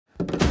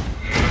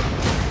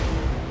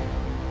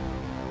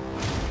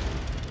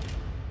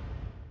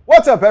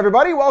What's up,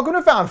 everybody? Welcome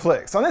to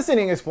FoundFlix. On this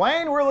Ending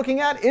Explained, we're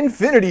looking at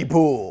Infinity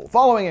Pool,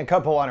 following a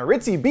couple on a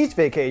ritzy beach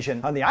vacation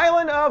on the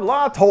island of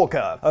La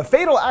Tolca. A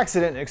fatal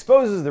accident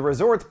exposes the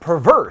resort's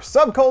perverse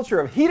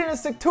subculture of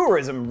hedonistic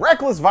tourism,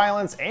 reckless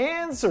violence,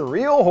 and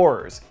surreal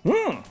horrors.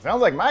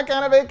 Sounds like my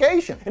kind of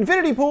vacation.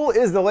 Infinity Pool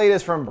is the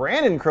latest from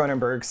Brandon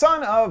Cronenberg,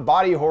 son of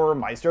body horror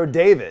maestro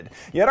David.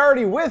 Yet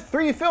already with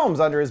 3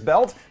 films under his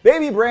belt,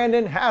 baby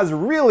Brandon has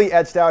really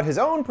etched out his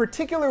own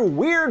particular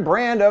weird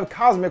brand of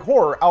cosmic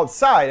horror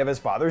outside of his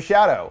father's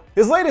shadow.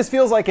 His latest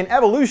feels like an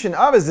evolution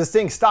of his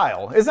distinct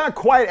style. It's not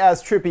quite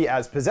as trippy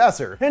as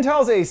Possessor, and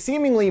tells a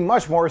seemingly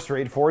much more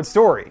straightforward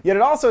story. Yet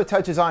it also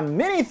touches on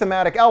many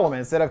thematic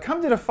elements that have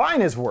come to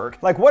define his work,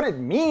 like what it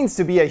means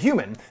to be a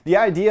human, the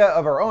idea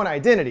of our own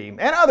identity,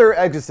 and other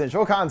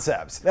existential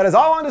concepts. That is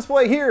all on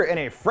display here in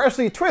a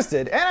freshly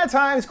twisted and at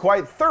times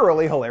quite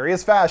thoroughly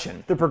hilarious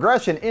fashion. The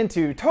progression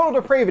into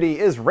total depravity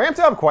is ramped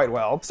up quite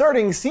well,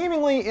 starting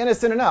seemingly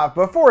innocent enough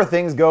before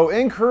things go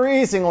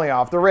increasingly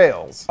off the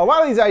rails. A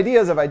lot of these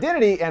ideas of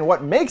identity and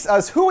what makes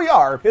us who we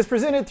are is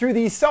presented through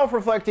the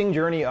self-reflecting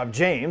journey of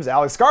James,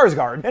 Alex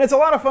Skarsgård, and it's a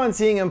lot of fun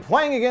seeing him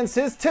playing against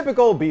his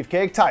typical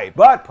beefcake type.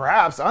 But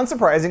perhaps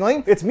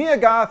unsurprisingly, it's Mia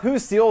Goth who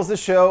steals the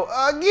show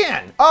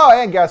again. Oh,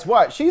 and guess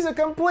what? She's a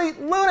complete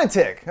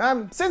lunatic.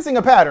 I'm sensing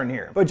a pattern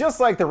here. But just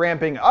like the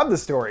ramping of the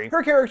story,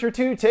 her character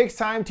too takes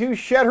time to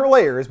shed her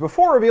layers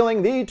before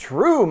revealing the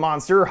true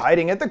monster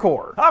hiding at the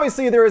core.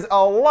 Obviously, there is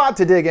a lot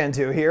to dig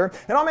into here,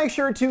 and I'll make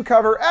sure to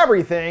cover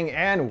everything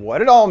and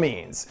what it all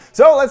means.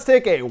 So let's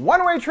take a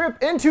one-way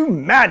trip into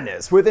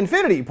madness with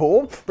Infinity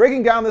Pool,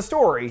 breaking down the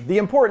story, the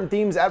important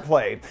themes at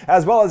play,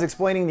 as well as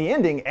explaining the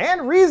ending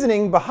and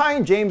reasoning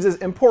behind James's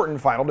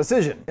important final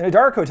decision. In a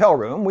dark hotel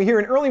room, we hear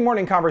an early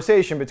morning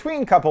conversation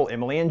between couple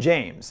Emily and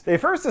James. They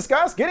first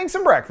discuss getting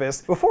some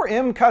breakfast before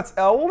Em cuts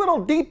a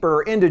little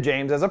deeper into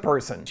James as a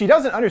person. She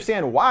doesn't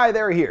understand why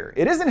they're here.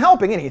 It isn't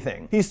helping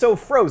anything. He's so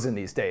frozen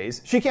these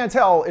days, she can't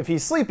tell if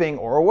he's sleeping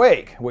or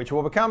awake, which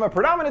will become a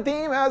predominant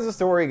theme as the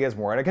story gets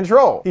more out of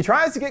control. He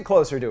tries to get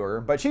closer to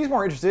her, but she's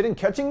more interested in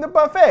catching the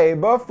buffet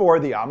before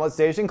the omelet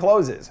station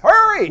closes.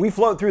 Hurry! We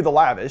float through the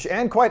lavish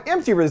and quite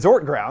empty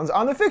resort grounds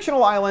on the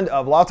fictional island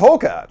of La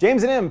Tolca.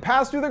 James and Em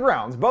pass through the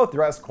grounds, both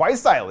dressed quite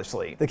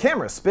stylishly. The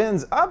camera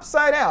spins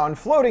upside down,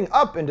 floating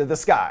up into the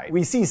sky.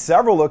 We see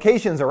several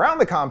locations around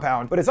the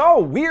compound, but it's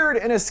all weird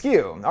and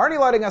askew, already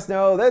letting us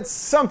know that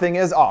something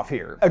is off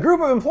here. A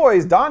group of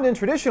employees donned in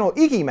traditional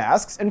iki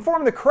masks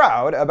inform the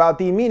crowd about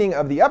the meaning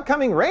of the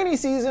upcoming rainy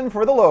season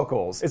for the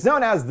locals. It's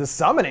known as the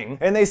Summoning,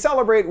 and they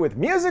celebrate with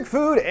music,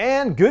 food,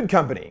 and good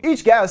company.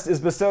 Each guest is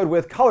bestowed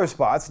with color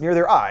spots near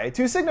their eye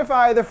to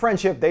signify the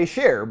friendship they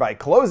share by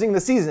closing the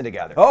season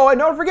together. Oh, and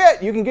don't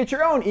forget, you can get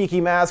your own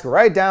iki mask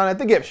right down at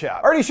the gift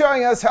shop. Already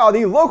showing us how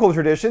the local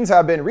traditions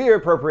have been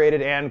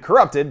reappropriated and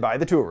corrupted by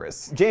the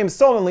tourists. James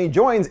sullenly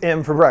joins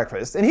Em for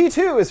breakfast, and he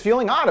too is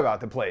feeling odd about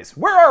the place.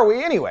 Where are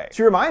we anyway?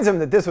 She reminds him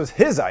that this was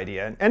his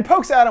idea and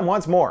pokes at him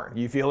once more.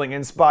 You feeling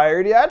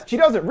inspired yet? She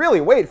doesn't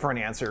really wait for an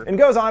answer and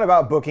goes on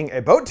about booking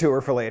a boat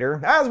tour for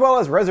later, as well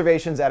as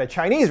reservations at a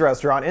Chinese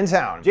restaurant in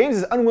town. James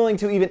is unwilling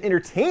to even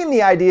entertain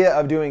the idea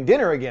of doing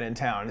dinner again in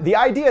town. The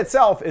idea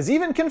itself is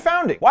even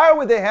confounding. Why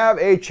would they have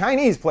a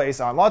Chinese place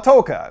on La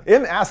Tolca?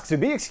 Em asks to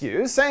be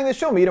excused, saying that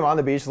she'll meet him on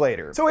the beach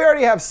later. So we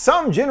already have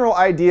some general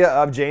idea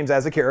of James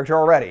as a character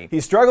already.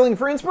 He's struggling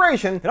for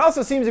inspiration and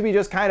also seems to be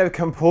just kind of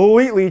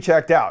completely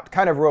checked out,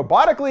 kind of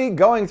robotically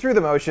going through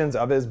the motions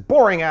of his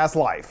boring ass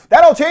life.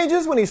 That all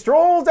changes when he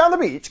strolls down the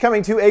beach,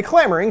 coming to a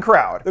clamoring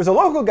crowd. There's a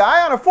local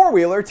guy on a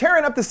 4-wheeler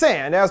tearing up the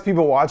sand as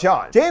people watch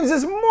on. James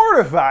is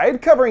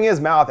mortified, covering his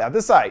mouth at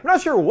the sight. I'm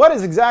not sure what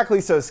is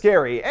exactly so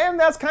scary, and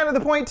that's kind of the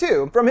point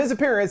too. From his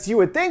appearance, you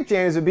would think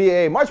James would be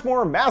a much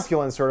more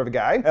masculine sort of a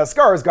guy, as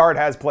Skarsgård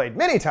has played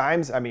many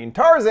times. I mean,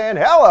 Tarzan,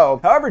 hello!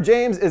 However,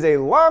 James is a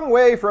long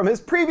way from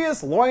his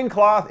previous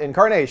loincloth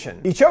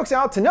incarnation. He chokes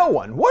out to no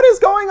one, "What is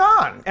going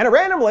on?" And a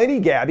random lady,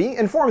 Gabby,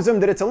 informs him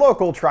that it's a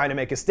local trying to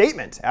make a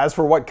statement. As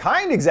for what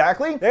kind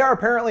exactly, they are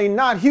apparently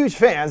not huge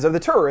fans of the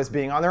tourists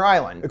being on their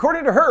island.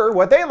 According to her,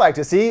 what they like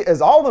to see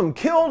is all of them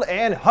killed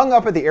and hung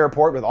up at the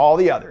airport with all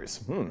the others.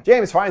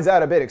 James finds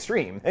that a bit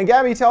extreme, and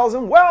Gabby tells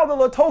him, well, the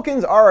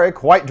Latolkans are a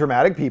quite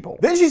dramatic people.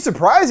 Then she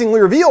surprisingly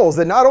reveals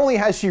that not only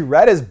has she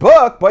read his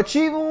book, but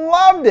she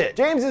loved it.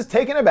 James is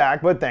taken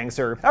aback, but thanks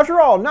her. After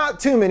all, not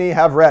too many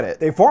have read it.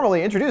 They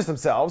formally introduce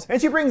themselves,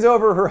 and she brings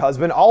over her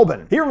husband,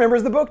 Alban. He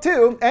remembers the book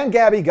too, and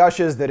Gabby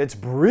gushes that it's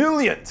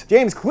brilliant.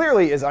 James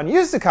clearly is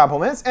unused to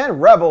compliments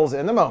and revels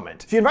in the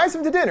moment. She invites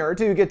him to dinner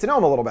to get to know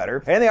him a little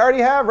better, and they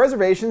already have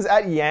reservations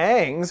at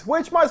Yang's,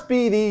 which must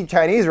be the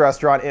Chinese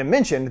restaurant Em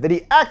mentioned that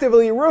he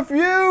actively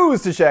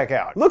refused to check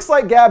out. Looks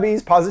like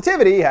Gabby's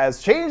positivity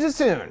has changed its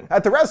tune.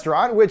 At the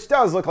restaurant, which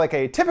does look like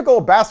a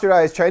typical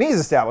bastardized Chinese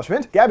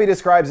establishment, Gabby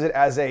describes describes it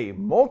as a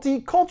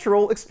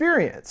multicultural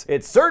experience.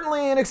 It's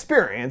certainly an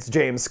experience,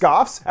 James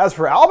scoffs. As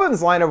for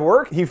Albin's line of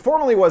work, he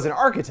formerly was an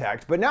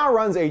architect, but now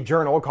runs a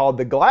journal called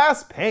The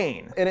Glass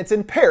Pane, and it's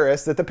in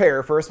Paris that the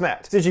pair first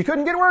met. Since she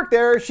couldn't get work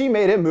there, she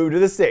made him move to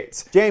the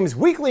States. James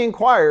weekly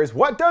inquires,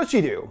 what does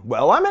she do?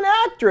 Well, I'm an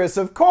actress,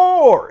 of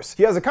course.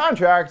 He has a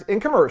contract in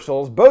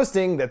commercials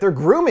boasting that they're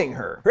grooming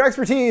her. Her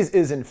expertise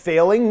is in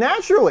failing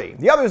naturally.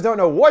 The others don't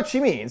know what she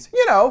means.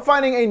 You know,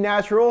 finding a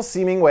natural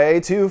seeming way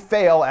to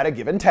fail at a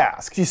given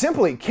task. She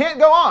simply can't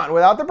go on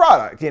without the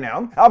product, you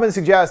know? Albin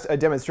suggests a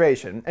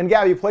demonstration, and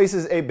Gabby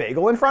places a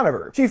bagel in front of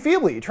her. She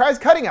feebly tries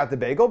cutting out the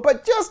bagel,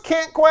 but just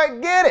can't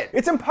quite get it.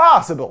 It's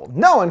impossible.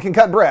 No one can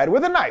cut bread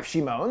with a knife,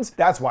 she moans.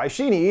 That's why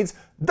she needs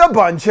the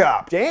bun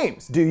chop.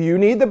 James, do you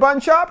need the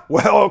bun chop?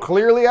 Well,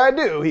 clearly I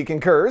do, he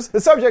concurs.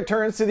 The subject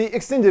turns to the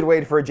extended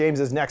wait for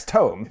James's next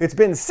tome. It's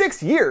been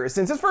 6 years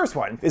since his first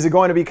one. Is it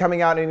going to be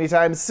coming out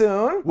anytime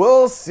soon?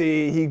 We'll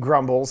see, he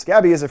grumbles.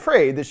 Gabby is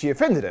afraid that she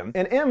offended him,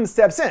 and M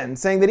steps in,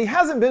 saying that he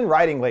hasn't been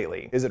writing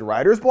lately. Is it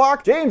writer's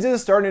block? James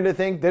is starting to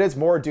think that it's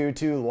more due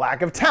to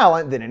lack of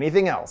talent than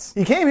anything else.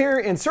 He came here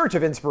in search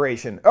of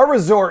inspiration, a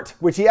resort,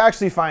 which he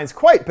actually finds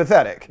quite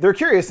pathetic. They're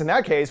curious in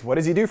that case, what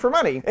does he do for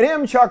money? And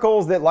M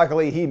chuckles that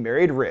luckily he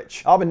married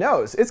rich. Albin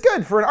knows it's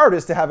good for an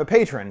artist to have a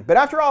patron, but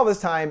after all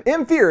this time,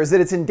 M fears that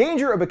it's in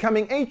danger of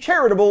becoming a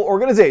charitable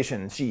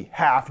organization. She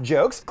half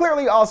jokes,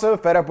 clearly also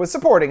fed up with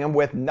supporting him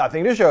with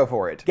nothing to show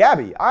for it.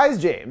 Gabby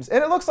eyes James,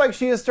 and it looks like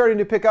she is starting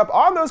to pick up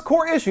on those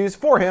core issues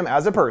for him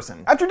as a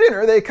person. After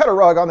dinner, they cut a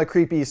rug on the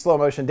creepy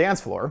slow-motion dance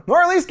floor,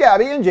 or at least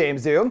Gabby and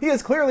James do. He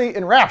is clearly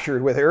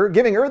enraptured with her,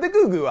 giving her the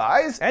goo-goo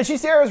eyes, and she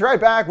stares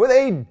right back with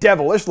a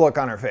devilish look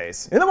on her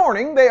face. In the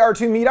morning, they are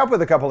to meet up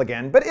with the couple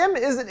again, but M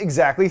isn't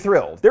exactly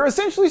thrilled. They're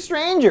essentially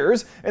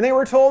strangers, and they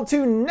were told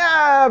to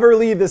never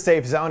leave the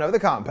safe zone of the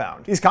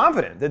compound. He's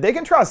confident that they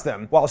can trust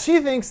them, while she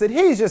thinks that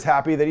he's just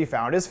happy that he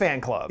found his fan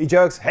club. He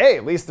jokes, hey,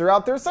 at least they're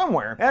out there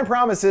somewhere, and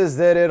promises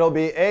that it'll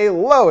be a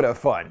load of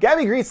fun.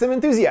 Gabby greets them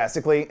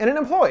enthusiastically, and an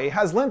employee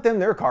has lent them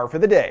their car for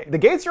the day. The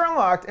gates are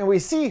unlocked, and we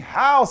see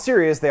how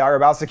serious they are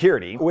about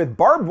security, with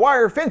barbed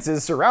wire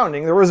fences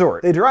surrounding the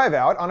resort. They drive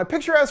out on a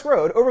picturesque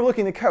road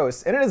overlooking the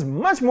coast, and it is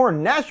much more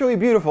naturally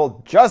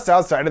beautiful just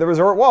outside of the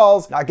resort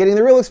walls. Not getting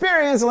the real experience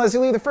unless you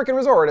leave the frickin'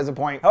 resort as a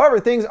point. However,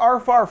 things are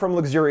far from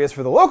luxurious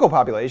for the local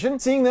population,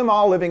 seeing them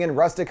all living in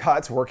rustic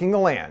huts working the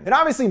land. An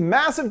obviously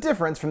massive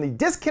difference from the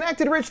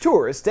disconnected rich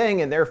tourists staying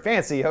in their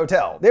fancy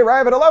hotel. They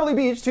arrive at a lovely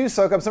beach to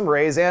soak up some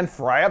rays and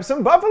fry up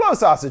some buffalo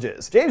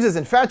sausages. James's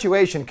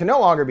infatuation can no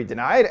longer be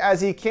denied,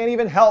 as he can't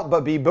even help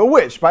but be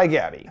bewitched by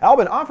Gabby.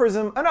 Albin offers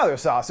him another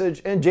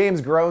sausage, and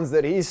James groans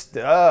that he's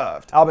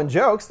stuffed. Albin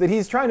jokes that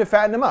he's trying to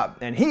fatten him up,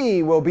 and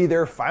he will be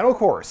their final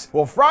course.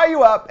 We'll fry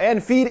you up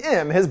and feed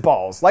him his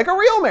balls, like a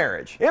real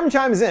marriage. M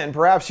chimes in,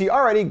 perhaps she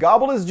already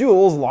gobbled his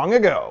jewels long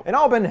ago. And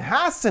Albin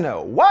has to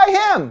know,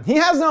 why him? He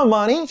has no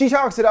money. She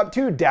chalks it up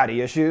to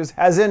daddy issues,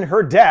 as in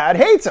her dad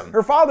hates him.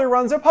 Her father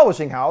runs a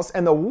publishing house,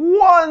 and the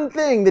one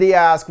thing that he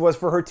asked was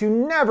for her to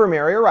never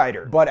marry a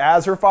writer. But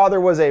as her father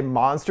was a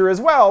monster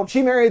as well,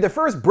 she married the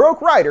first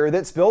broke writer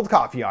that spilled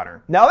coffee on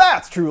her. Now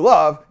that's true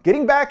love,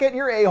 getting back at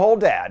your a-hole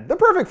dad. The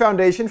perfect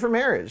foundation for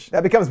marriage.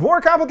 That becomes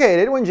more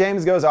complicated when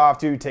James goes off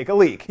to take a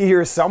leak. He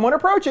hears someone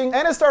approaching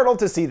and is startled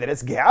to see that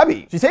it's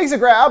Gabby. She takes a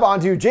grab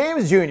onto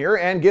James Jr.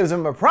 and gives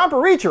him a proper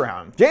reach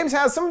around. James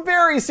has some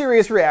very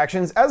serious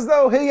reactions, as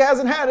though he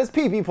hasn't had his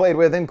pee-pee played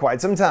with in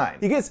quite some time.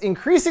 He gets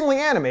increasingly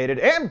animated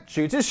and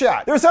shoots his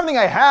shot. There's something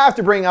I have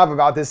to bring up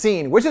about this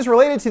scene, which is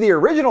related to the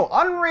original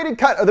unrated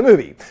cut of the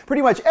movie.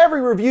 Pretty much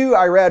every review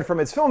I read from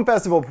its film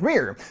festival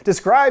premiere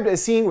described a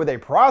scene with a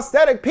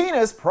prosthetic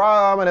penis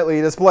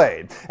prominently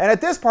displayed. And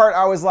at this part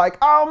I was like,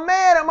 oh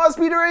man, it must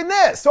be during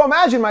this. So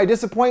imagine my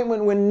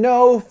disappointment when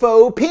no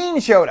faux peen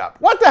showed up.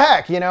 What the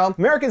heck, you know?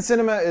 American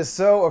cinema is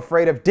so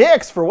afraid of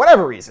dicks for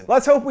whatever reason.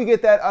 Let's hope we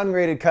get that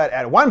unrated cut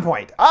at one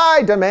point.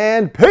 I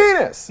demand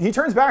penis! He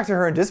turns back to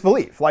her in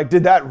disbelief, like,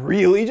 did that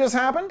really just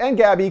happen? And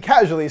Gabby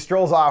casually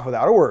strolls off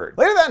without a word.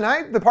 Later that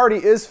night, the party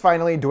is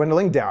finally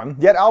dwindling down,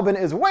 yet Albin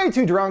is way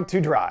too drunk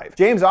to drive.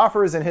 James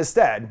offers in his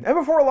stead, and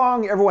before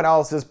long, everyone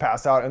else is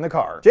passed out in the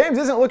car. James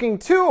isn't looking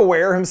too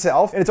aware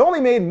himself, and it's only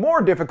made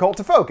more difficult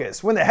to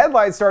focus when the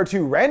headlights start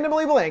to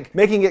randomly blink,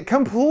 making it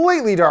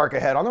completely dark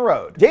ahead on the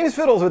road. James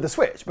fiddles with the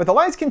switch, but the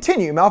lights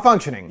continue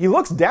malfunctioning. He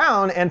looks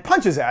down and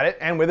punches at it,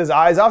 and with his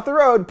eyes off the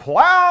road,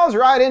 plows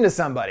right into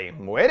somebody.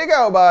 Way to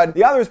go, bud.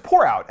 The others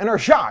pour out and are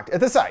shocked at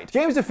the sight.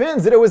 James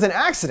defends that it was an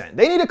accident.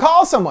 They need to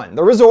call someone,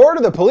 the resort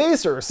or the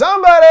police or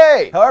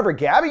somebody. However,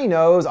 Gabby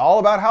knows all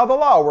about how the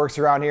law works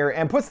around here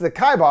and puts the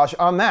kibosh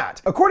on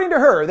that. According to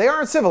her, they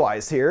aren't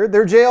civilized here.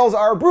 Their jails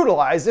are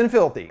brutalized and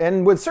filthy,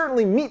 and would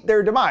certainly meet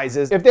their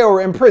demises if they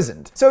were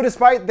imprisoned. So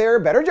despite their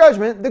better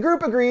judgment, the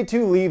group agreed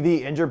to leave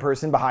the injured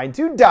person behind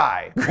to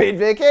die. Great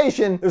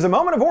vacation. There's a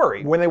moment of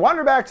worry when they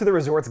wander back to the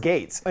resort's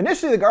gates.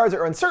 Initially, the guards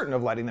are uncertain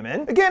of letting them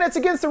in. Again, it's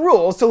against the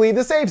rules to leave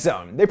the safe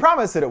zone. They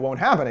promise that it won't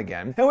happen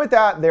again, and with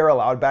that, they're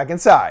allowed back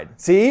inside.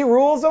 See,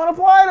 rules don't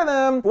apply to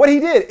them. What he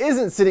did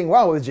isn't sitting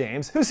well with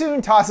James, who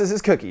soon tosses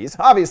his cookies,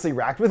 obviously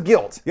racked with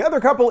guilt. moment. The other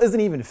couple isn't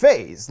even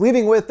fazed,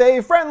 leaving with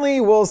a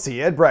friendly "we'll see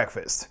you at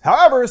breakfast."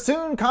 However,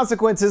 soon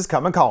consequences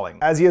come a-calling,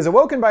 as he is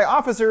awoken by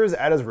officers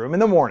at his room in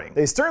the morning.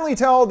 They sternly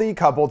tell the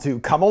couple to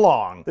come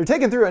along. They're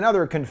taken through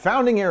another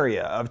confounding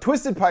area of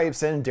twisted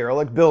pipes and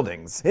derelict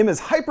buildings. Him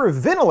is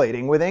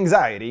hyperventilating with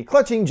anxiety,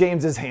 clutching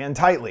James's hand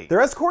tightly.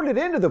 They're escorted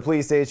into the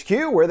police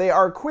HQ, where they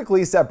are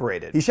quickly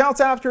separated. He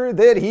shouts after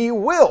that he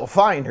will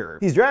find her.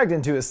 He's dragged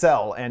into a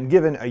cell and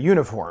given a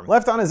uniform.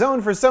 Left on his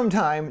own for some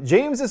time,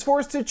 James is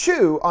forced to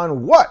chew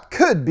on what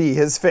could be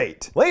his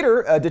fate.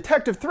 Later, a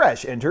Detective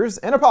Thresh enters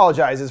and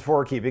apologizes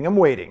for keeping him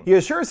waiting. He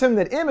assures him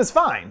that Im is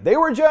fine. They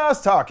were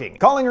just talking,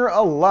 calling her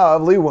a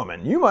lovely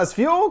woman. You must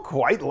feel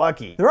quite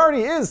lucky. There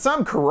already is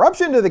some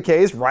corruption to the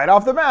case right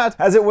off the bat,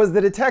 as it was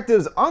the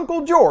detective's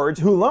Uncle George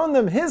who loaned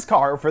them his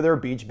car for their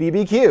beach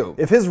BBQ.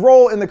 If his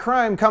role in the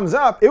crime comes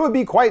up, it would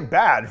be quite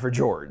bad for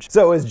George.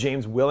 So is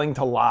James willing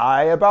to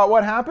lie about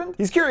what happened?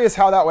 He's curious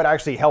how that would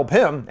actually help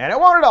him, and it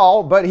won't at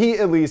all, but he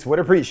at least would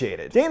appreciate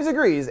it. James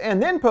agrees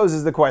and then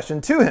poses the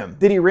question to him.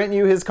 Did he rent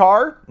you his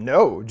car?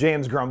 No,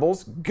 James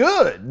grumbles.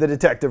 Good, the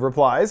detective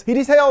replies. He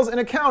details an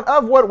account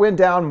of what went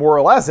down more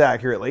or less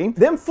accurately,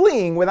 them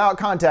fleeing without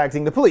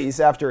contacting the police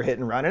after a hit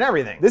and run and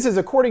everything. This is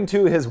according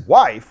to his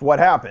wife what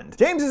happened.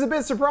 James is a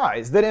bit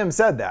surprised that Im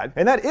said that,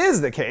 and that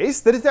is the case,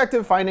 the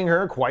detective finding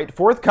her quite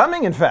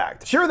forthcoming in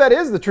fact. Sure, that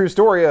is the true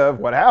story of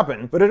what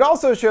happened, but it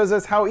also shows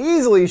us how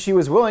easily she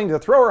was willing to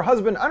throw her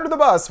husband under the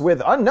bus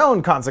with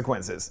unknown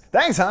consequences.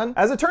 Thanks, hun.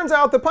 As it turns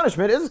out, the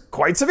punishment is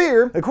quite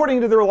severe.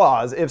 According to their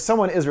laws, if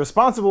someone is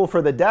responsible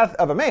for the death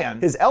of a man,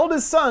 his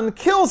eldest son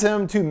kills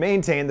him to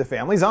maintain the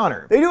family's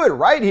honor. They do it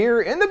right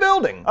here in the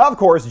building. Of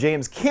course,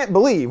 James can't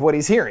believe what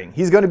he's hearing.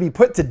 He's going to be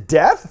put to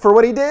death for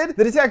what he did?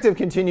 The detective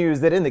continues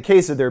that in the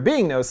case of there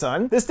being no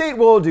son, the state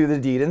will do the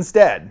deed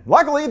instead.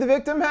 Luckily, the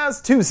victim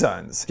has 2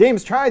 sons.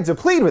 James tried to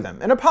plead with him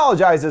and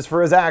apologizes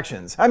for his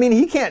actions. I mean,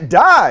 he can't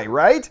die,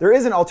 right? There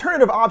is an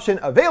alternative option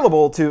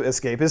available to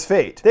escape his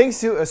fate. Thanks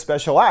to a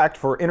special act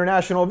for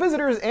international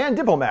visitors and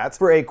diplomats,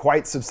 for a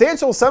quite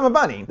substantial sum of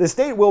money, the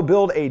state will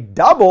build a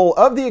double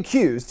of the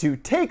accused to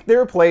take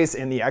their place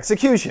in the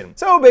execution.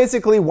 So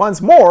basically,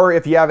 once more,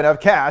 if you have enough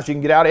cash, you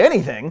can get out of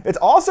anything. It's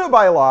also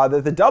by law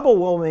that the double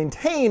will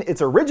maintain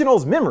its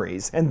original's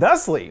memories, and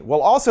thusly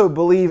will also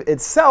believe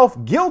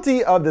itself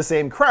guilty of the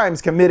same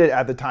crimes committed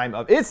at the time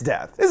of its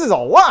death. This is a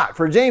lot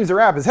for James to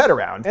wrap his head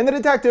around, and the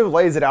detective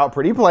lays it out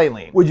pretty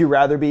plainly. Would you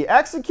rather be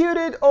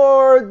executed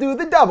or do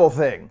the double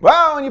thing?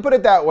 Well, when you put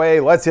it that way,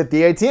 let's hit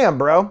the ATM,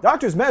 bro.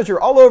 Doctors measure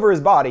all over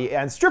his body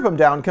and strip him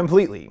down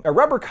completely. A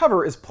rubber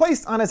cover is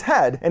placed on his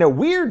head, and a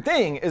weird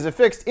thing is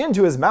affixed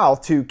into his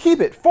mouth to keep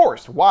it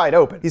forced wide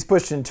open. He's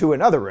pushed into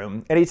another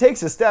room, and he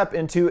takes a step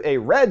into a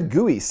red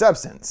gooey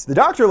substance. The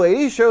doctor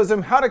lady shows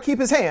him how to keep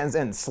his hands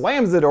and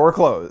slams the door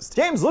closed.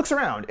 James looks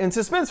around in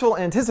suspenseful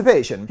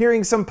anticipation,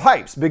 hearing some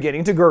pipes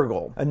beginning to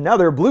gurgle.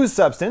 Another blue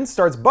substance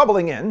starts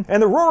bubbling in,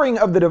 and the roaring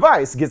of the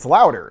device gets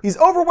louder. He's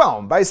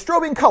overwhelmed by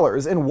strobing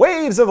colors and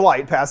waves of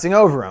light passing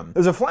over him.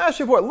 There's a flash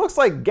of what looks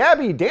like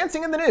Gabby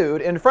dancing in the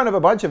nude in front of a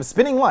bunch of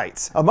spinning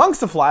lights.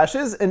 Amongst the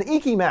flashes, an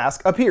inky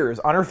mask appears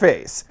on her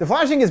face. The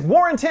flashing is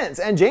more intense,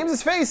 and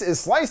James's face is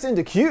sliced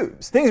into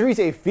cubes. Things reach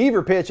a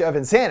fever pitch of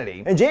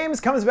insanity, and James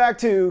comes back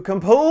to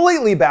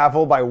completely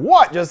baffled by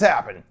what just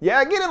happened.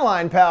 Yeah, get in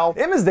line, pal.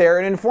 Im is there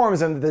and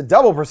informs him that the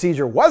double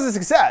procedure was a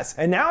success,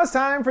 and now it's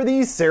time for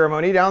the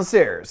ceremony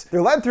downstairs.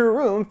 They're led through a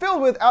room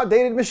filled with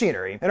outdated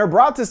machinery and are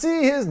brought to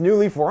see his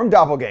newly formed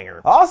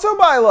doppelganger. Also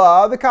by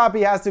law, the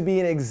copy has to be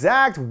an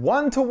exact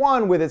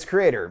 1-to-1 with its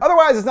creator.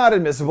 Otherwise, it's not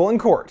admissible in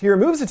court. He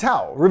removes a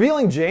towel,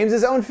 revealing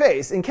James's own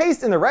face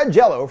encased in the red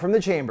jello from the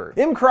chamber.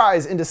 Im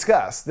cries in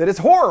disgust that it's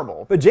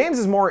horrible, but James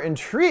is more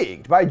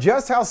intrigued by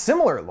just how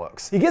similar it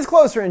looks. He gets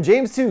closer and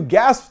James too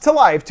gasps to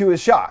life to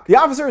his shock. The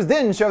officers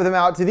then shove them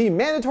out to the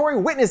mandatory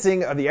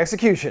witnessing of the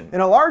execution.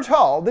 In a large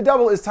hall, the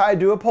double is tied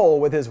to a pole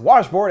with his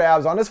washboard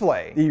abs on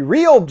display. The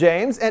real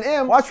James and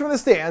Im watch from the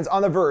stands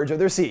on the verge of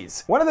their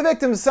seats. One of the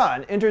victim's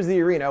son enters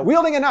the arena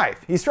wielding a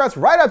knife. He struts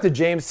right up to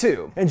James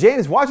too, and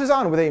James watches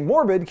on with a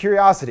morbid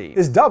curiosity.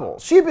 His double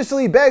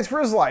sheepishly begs for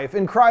his life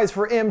and cries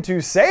for Im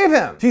to save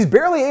him. She's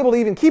barely able to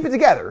even keep it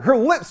together, her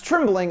lips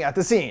trembling at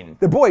the scene.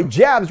 The boy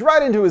jabs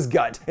right into his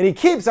gut, and he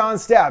keeps on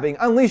stabbing,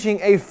 unleashing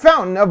a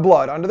fountain of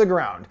blood onto the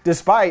ground.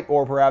 Despite,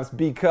 or perhaps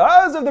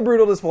because of the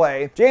brutal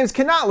display, James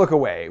cannot look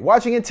away,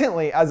 watching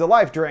intently as the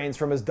life drains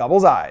from his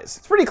double's eyes.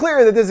 It's pretty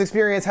clear that this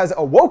experience has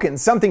awoken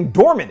something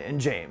dormant in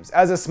James,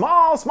 as a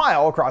small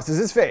smile crosses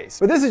his face.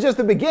 But this is just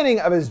the beginning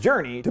of his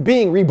journey to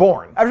being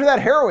reborn. After that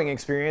harrowing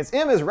experience,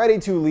 Im is ready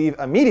to leave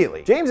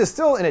immediately. James is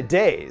still in a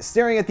daze,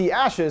 staring at the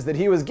ashes that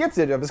he was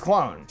gifted of his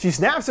clone. She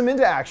snaps him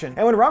into action,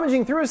 and when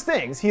rummaging through his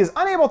things, he is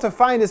unable to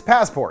find his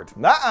passport.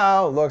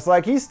 Uh-oh, looks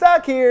like he's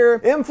stuck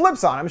here. Im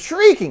flips on him,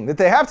 shrieking that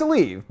they have to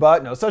leave,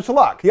 but no such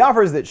luck. He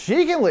offers that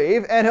she can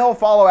leave, and he'll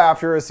follow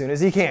after as soon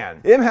as he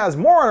can. Im has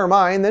more on her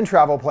mind than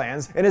travel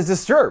plans, and is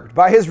disturbed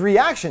by his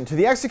reaction to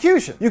the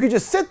execution. You could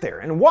just sit there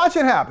and watch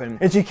it happen,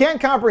 and she can't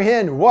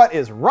comprehend what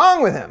is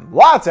wrong with him.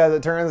 Lots, as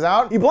it turns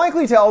out. He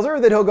blankly tells her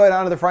that he'll go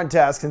down to the front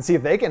desk and see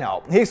if they can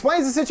help. He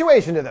explains the the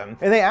situation to them,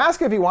 and they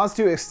ask if he wants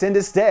to extend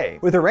his stay.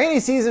 With the rainy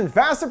season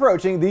fast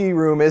approaching, the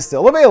room is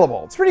still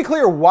available. It's pretty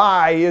clear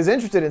why he is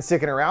interested in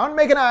sticking around,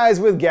 making eyes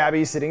with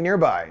Gabby sitting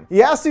nearby.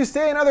 He asks to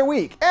stay another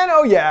week, and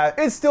oh yeah,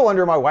 it's still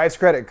under my wife's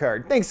credit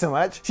card. Thanks so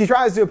much. She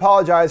tries to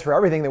apologize for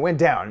everything that went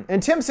down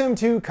and tempts him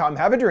to come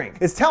have a drink.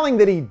 It's telling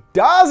that he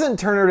doesn't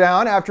turn her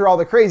down after all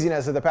the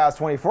craziness of the past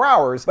 24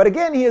 hours, but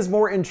again, he is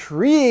more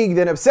intrigued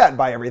than upset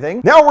by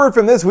everything. Now, word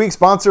from this week's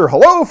sponsor,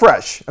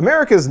 HelloFresh,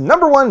 America's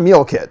 #1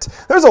 meal kit.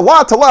 There's a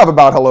lot to love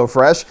about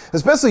HelloFresh,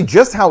 especially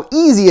just how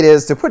easy it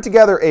is to put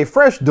together a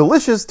fresh,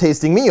 delicious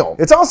tasting meal.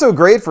 It's also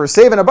great for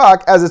saving a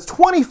buck, as it's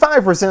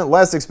 25%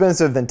 less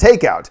expensive than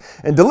takeout,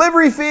 and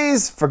delivery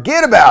fees,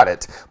 forget about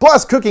it.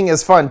 Plus, cooking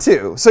is fun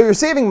too, so you're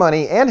saving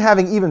money and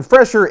having even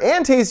fresher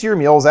and tastier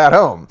meals at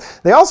home.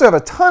 They also have a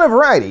ton of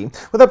variety,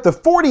 with up to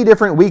 40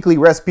 different weekly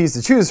recipes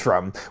to choose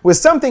from, with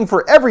something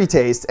for every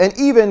taste and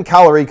even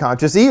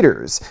calorie-conscious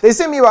eaters. They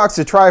sent me a box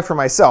to try for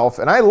myself,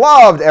 and I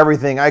loved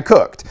everything I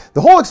cooked.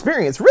 The whole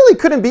experience really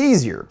couldn't be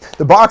easier.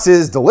 The box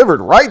is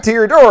delivered right to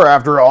your door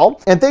after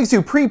all, and thanks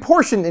to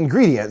pre-portioned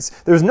ingredients,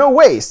 there's no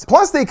waste.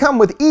 Plus, they come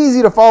with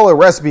easy-to-follow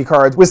recipe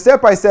cards with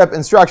step-by-step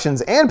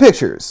instructions and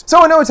pictures.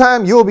 So in no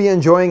time, you'll be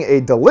enjoying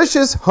a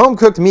delicious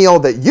home-cooked meal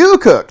that you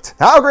cooked.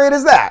 How great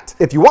is that?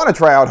 If you want to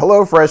try out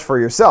HelloFresh for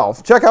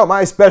yourself, check out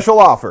my special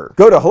offer.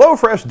 Go to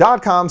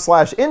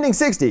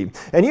hellofresh.com/ending60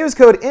 and use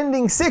code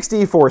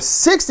ending60 for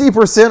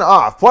 60%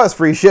 off plus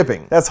free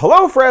shipping. That's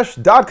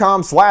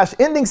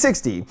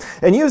hellofresh.com/ending60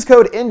 and use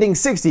code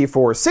ending60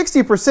 for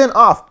 60%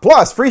 off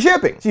plus free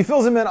shipping. She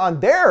fills him in on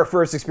their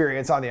first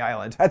experience on the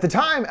island. At the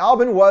time,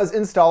 Albin was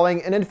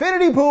installing an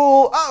infinity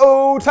pool,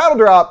 title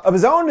drop, of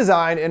his own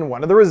design in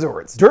one of the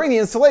resorts. During the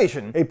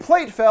installation, a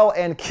plate fell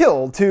and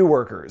killed 2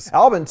 workers.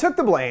 Albin took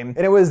the blame,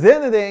 and it was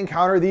then that they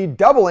encountered the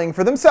doubling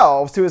for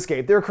themselves to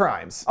escape their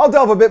crimes. I'll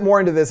delve a bit more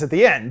into this at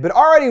the end, but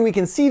already we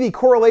can see the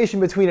correlation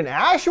between an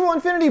actual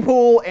infinity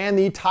pool and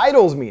the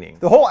title's meaning.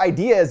 The whole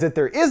idea is that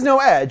there is no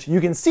edge,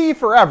 you can see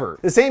forever.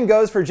 The same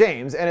goes for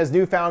James and his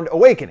newfound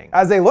awakening.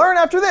 As they learn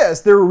after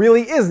this, there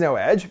really is no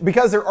edge,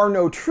 because there are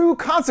no true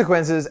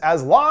consequences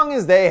as long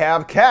as they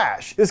have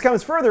cash. This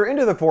comes further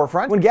into the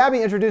forefront when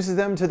Gabby introduces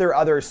them to their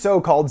other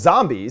so-called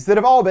zombies that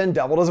have all been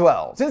doubled as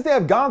well. Since they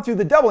have gone through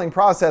the doubling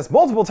process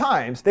multiple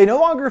times, they no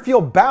longer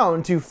feel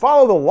bound to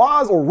follow the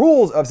laws or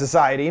rules of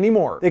society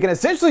anymore. They can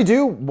essentially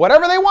do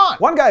whatever they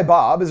want. One guy,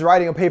 Bob, is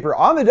writing a paper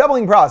on the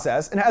doubling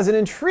process and has an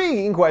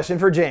intriguing question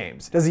for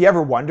James. Does he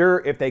ever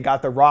wonder if they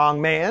got the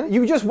wrong man?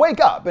 You just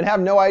wake up and have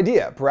no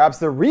idea. Perhaps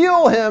the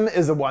real him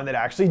is the one that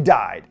actually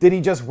died. Did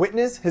he just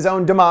witness his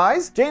own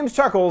demise? James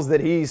chuckles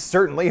that he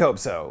certainly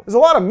hopes so. There's a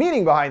lot of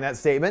meaning behind that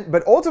statement,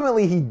 but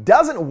ultimately he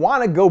doesn't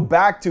want to go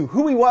back to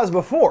who he was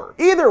before.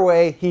 Either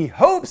way, he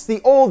hopes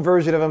the old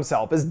version of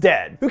himself is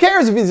dead. Who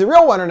cares if he's the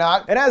real one or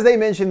not? And as they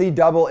mentioned, the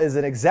double is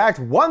an exact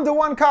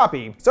 1-to-1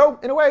 copy. So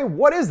in a way,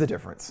 what is the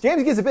difference?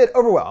 James gets a bit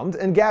overwhelmed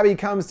and Gabby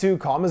comes to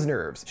calm his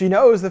nerves. She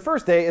knows the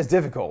first day is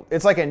difficult.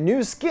 It's like a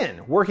new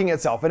skin working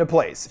itself into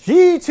place.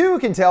 She too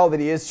can tell that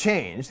he has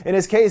changed, in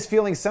his case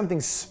feeling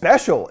something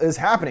special is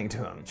happening to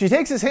him. She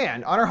takes his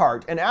hand on her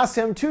heart and asks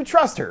him to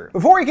trust her.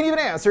 Before he can even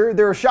answer,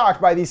 they're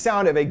shocked by the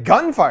sound of a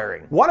gun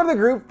firing. One of the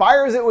group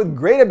fires it with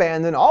great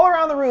abandon all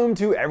around the room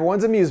to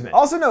everyone's amusement,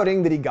 also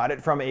noting that he got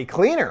it from a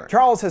cleaner.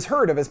 Charles has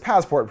heard of his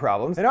passport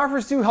problems and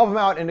offers to help him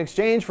out in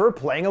exchange for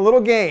playing a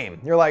little game.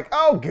 You're like,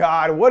 oh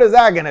god, what is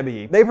that gonna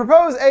be? They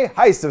propose a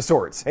heist of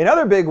sorts.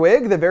 Another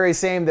bigwig, the very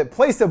same that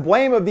placed the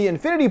blame of the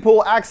infinity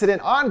pool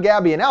accident on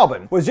Gabby and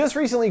Albin, was just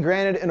recently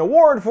granted an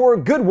award for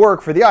good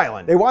work for the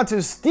island. They want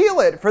to steal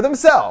it for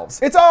themselves.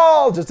 It's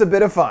all just a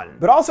bit of fun.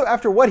 But also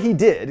after what he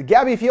did,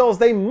 Gabby feels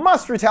they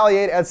must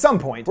retaliate at some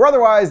point, or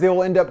otherwise they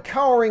will end up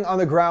cowering on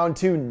the ground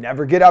to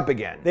never get up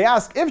again. They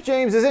ask if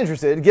James is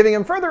interested, giving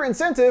him further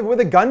incentive with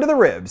a gun to the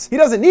ribs. He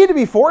doesn't need to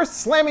be forced,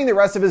 slamming the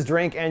rest of his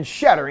drink and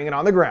shattering it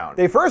on the ground.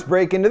 They first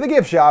break into the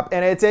gift shop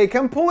and it's a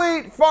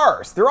complete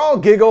farce. They're all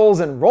giggles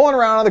and rolling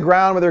around on the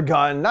ground with their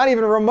gun, not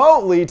even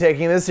remotely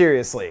taking this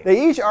seriously.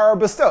 They each are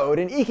bestowed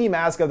an Iki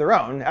mask of their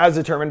own, as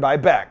determined by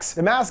Bex.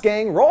 The mask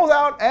gang rolls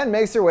out and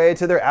makes their way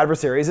to their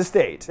adversary's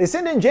estate. They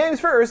send in James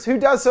first, who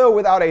does so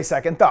without a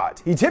second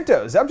thought. He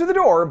tiptoes up to the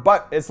door,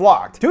 but it's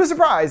locked. To his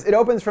surprise, it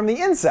opens from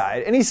the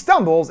inside and he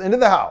stumbles into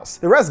the house.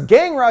 The rest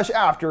gang rush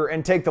after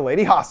and take the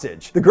lady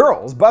hostage. The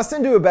girls bust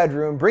into a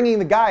bedroom, bringing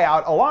the guy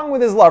out along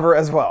with his lover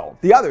as well.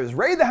 The others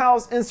raid the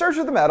house in search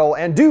of the metal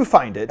and do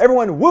find it,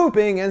 everyone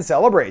whooping in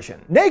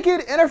celebration.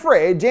 Naked and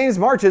afraid, James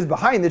marches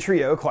behind the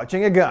trio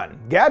clutching a gun.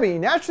 Gabby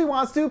naturally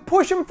wants to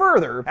push him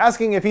further,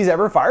 asking if he's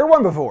ever fired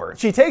one before.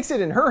 She takes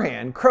it in her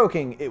hand,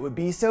 croaking, "It would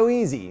be so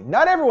easy.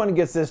 Not everyone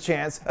gets this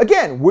chance.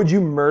 Again, would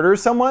you murder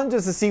someone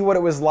just to see what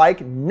it was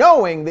like,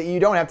 knowing that you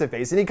don't have to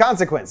face any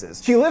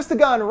consequences?" She lifts the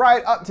gun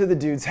right up to the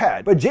dude's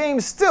head, but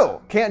James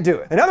still can't do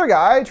it. Another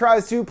guy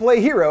tries to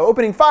play hero,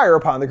 opening fire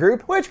upon the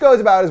group, which goes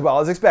about as well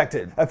as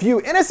expected. A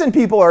few innocent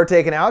people are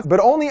taken out, but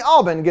only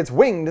Albin gets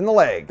winged in the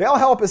leg. They all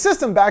help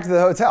assist him back to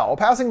the hotel,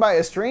 passing by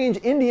a strange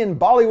Indian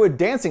Bollywood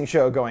dancing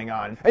show going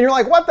on. And you're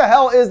like, what the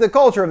hell is the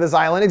culture of this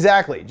island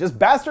exactly? Just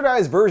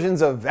bastardized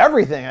versions of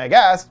everything, I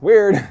guess.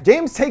 Weird.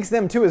 James takes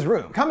them to his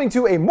room, coming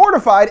to a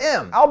mortified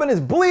M. Albin is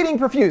bleeding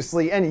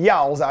profusely and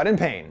yowls out in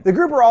pain. The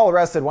group are all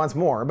arrested once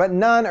more, but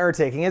none are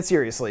taking it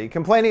seriously,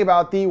 complaining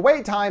about the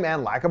wait time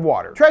and lack of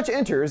water. Tretch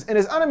enters and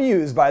is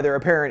unamused by their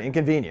apparent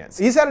inconvenience.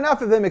 He's had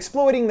enough of them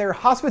exploiting their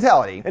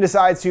hospitality and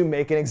decides to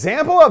make an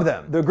example of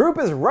them. The group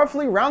is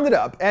roughly rounded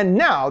up, and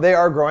now they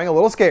are growing a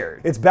little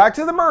scared. It's back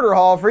to the murder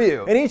hall for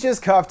you, and each is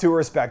cuffed to a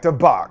respective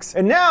box.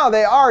 And now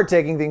they are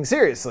taking things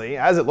seriously,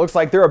 as it looks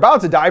like they're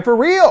about to die for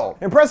real.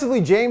 Impressively,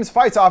 James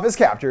fights off his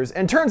captors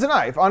and turns a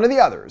knife onto the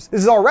others.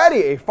 This is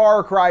already a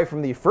far cry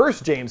from the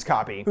first James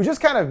copy, who just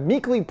kind of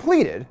meekly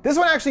pleaded. This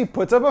one actually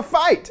puts up a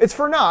fight. It's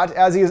for naught,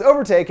 as he is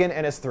overtaken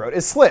and his throat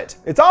is slit.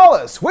 It's all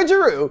a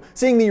switcheroo,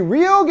 seeing the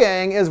real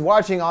gang is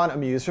watching on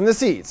amused from the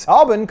seats.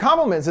 Albin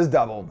compliments his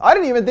double. "I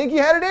didn't even think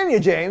you had it in you,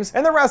 James,"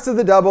 and the rest of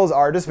the doubles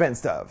are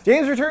dispensed of.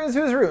 James returns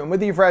to his room with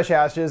the fresh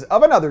ashes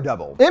of another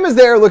double. Em is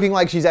there looking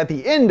like she's at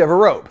the end of a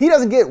rope. He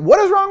doesn't get what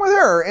is wrong with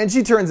her, and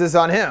she turns this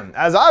on him,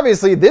 as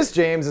obviously this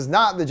James is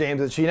not the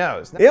James that she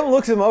knows. Em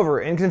looks him over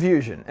in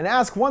confusion and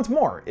asks once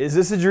more, is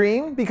this a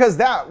dream? Because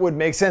that would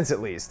make sense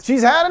at least.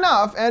 She's had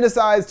enough and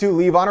decides to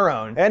leave on her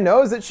own, and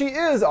knows that she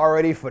is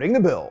already footing the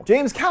bill.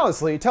 James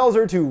callously tells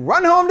her to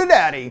run home to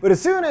daddy, but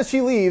as soon as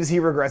she leaves, he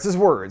regrets his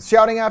words,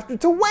 shouting after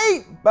to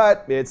wait,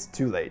 but it's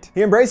too late.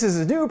 He embraces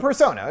his new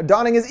persona,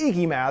 donning his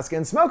Iki mask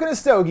and smoking a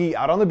stogie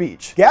out on the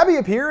beach. Gabby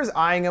appears,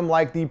 eyeing him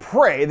like the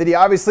prey that he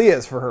obviously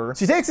is for her.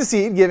 She takes a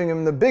seat, giving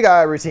him the big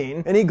eye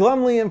routine, and he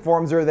glumly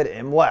informs her that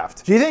Em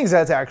left. She thinks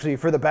that's actually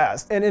for the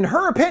best, and in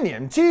her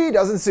opinion, she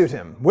doesn't suit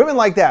him. Women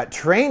like that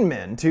train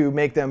men to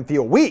make them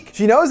feel weak.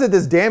 She knows that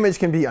this damage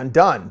can be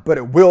undone, but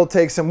it will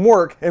take some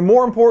work, and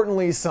more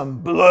importantly, some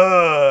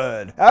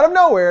blood. Out of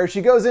nowhere,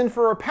 she goes in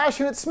for a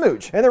passionate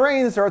smooch, and the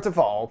rain starts to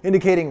fall,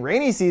 indicating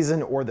rainy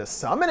season or the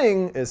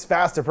summoning is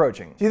fast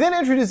approaching. She then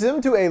introduces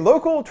him to a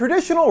local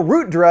traditional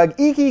root drug,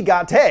 Iki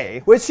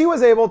Gate, which she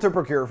was able to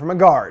procure from a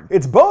guard.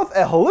 It's both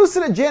a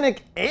hallucinogenic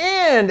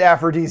and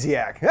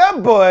aphrodisiac. Oh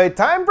boy,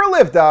 time for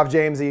liftoff,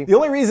 Jamesy. The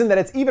only reason that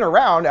it's even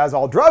around, as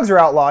all drugs are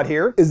outlawed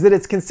here, is that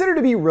it's considered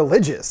to be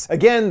religious.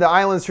 Again, the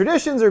island's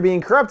traditions are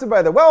being corrupted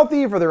by the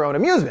wealthy for their own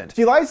amusement.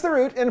 She lights the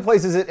root and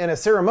places it in a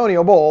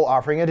ceremonial bowl,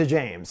 offering it to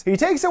James. He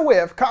takes a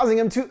whiff, causing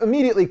him to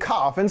immediately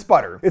cough and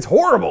sputter. It's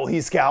horrible,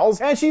 he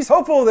scowls, and she's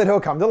hopeful that he'll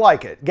come to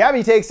like it.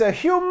 Gabby takes a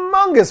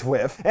humongous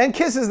whiff and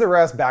kisses the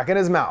rest back in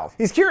his mouth.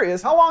 He's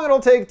curious how long it'll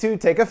take to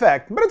take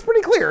effect, but it's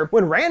pretty clear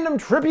when random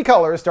trippy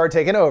colors start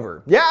taking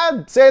over. Yeah,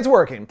 I'd say it's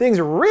working. Things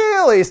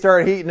really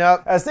start heating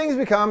up as things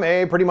become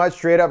a pretty much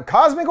straight up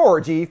cosmic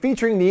orgy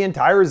featuring the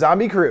entire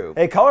zombie crew.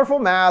 A colorful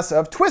mass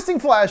of twisting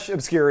flesh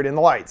obscured in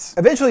the lights.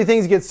 Eventually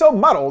things get so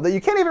muddled that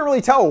you can't even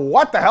really tell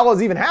what the hell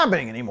is even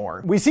happening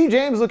anymore. We see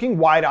James looking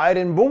wide-eyed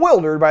and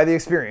bewildered by the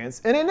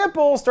experience, and a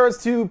nipple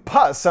starts to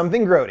pus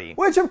something grody,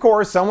 which of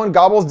course someone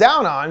gobbles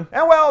down on,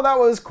 and well, that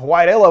was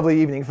quite a lovely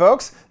evening,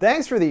 folks.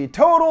 Thanks for the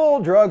total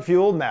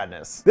drug-fueled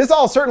madness. This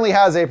all certainly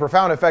has a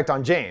profound effect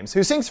on James,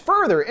 who sinks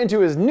further into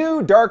his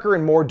new, darker,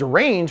 and more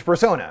deranged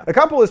persona. The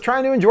couple is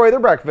trying to enjoy their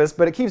breakfast,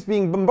 but it keeps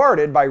being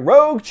bombarded by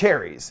rogue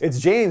cherries. It's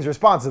James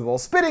responsible,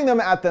 spitting them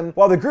at them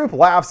while the group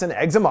laughs and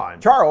eggs him on.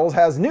 Charles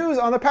has news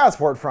on the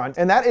passport front,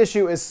 and that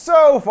issue is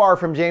so far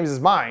from James's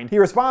mind, he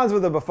responds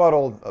with a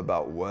befuddled,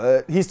 "About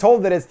what?" He's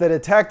told that it's the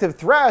detective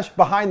Thresh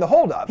behind the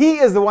holdup. He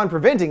is the one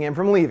preventing him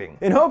from leaving,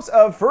 in hopes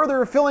of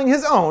further filling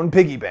his own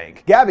piggy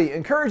bank. Gabby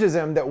encourages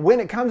him that when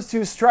it comes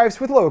to strifes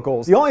with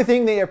locals, the only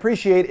thing they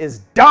appreciate is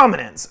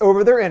dominance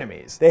over their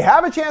enemies. They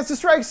have a chance to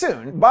strike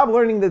soon, Bob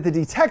learning that the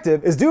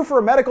detective is due for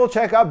a medical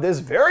checkup this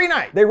very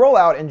night. They roll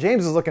out and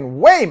James is looking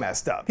way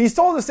messed up. He's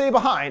told to stay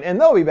behind and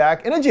they'll be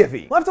back in a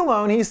jiffy. Left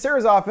alone, he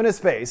stares off into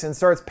space and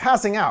starts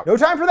passing out. No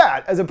time for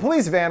that as a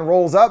police van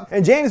rolls up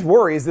and James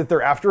worries that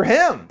they're after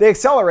him. They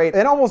accelerate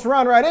and almost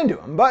run right into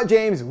him, but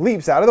James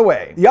leaps out of the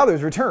way. The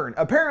others return,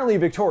 apparently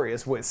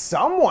victorious, with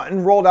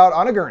someone rolled out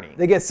on a gurney.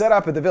 They get set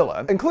up at the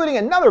villa, including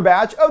another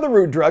batch of the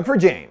root drug for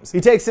James.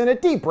 He takes in a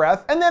deep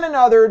breath and then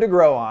another to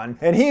grow on,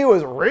 and he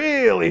was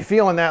really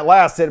feeling that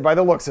last hit by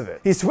the looks of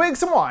it. He swigs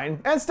some wine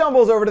and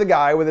stumbles over to the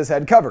guy with his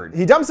head covered.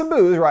 He dumps some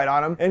booze right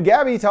on him, and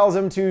Gabby tells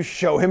him to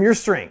show him your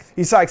strength.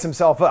 He psychs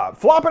himself up,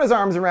 flopping his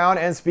arms around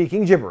and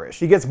speaking gibberish.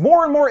 He gets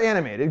more and more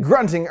animated,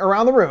 grunting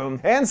around the room,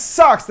 and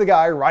socks the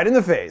guy right in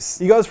the face.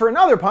 He goes for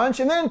another punch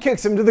and then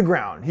kicks him to the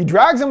ground. He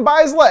drags him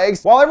by his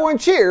legs while everyone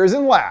cheers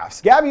and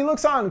laughs. Gabby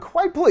looks on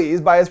quite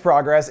pleased by his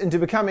progress into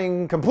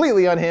becoming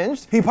completely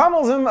unhinged. He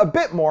pummels him a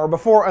bit more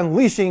before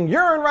unleashing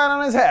urine right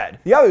on his head.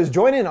 The others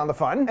join in on the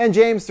fun, and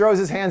James throws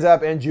his hands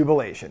up in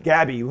jubilation.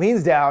 Gabby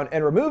leans down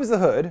and removes the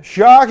hood,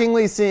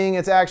 shockingly seeing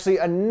it's actually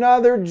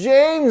another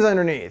James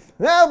underneath.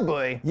 Oh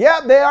boy.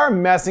 Yep, they are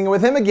messing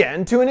with him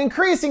again to an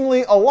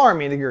increasingly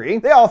alarming degree.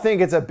 They all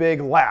think it's a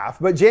big laugh,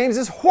 but James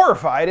is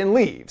horrified and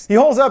leaves. He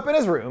holes up in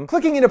his room,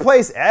 clicking into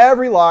place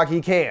every lock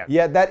he can.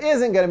 Yet that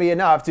isn't going to be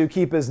enough to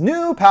keep his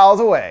new pals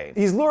away.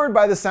 He's lured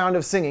by the sound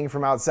of singing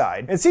from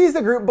outside and sees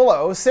the group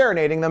below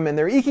serenading them in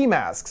their Iki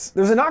masks.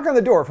 There's a knock on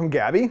the door from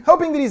Gabby,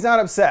 hoping that he's not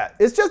upset.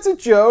 It's just a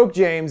joke,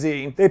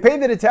 Jamesy. They pay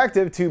the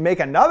detective to make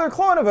another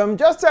clone of him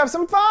just to have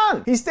some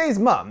fun. He stays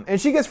mum, and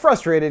she gets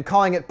frustrated,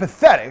 calling it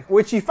pathetic,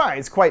 which she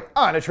finds quite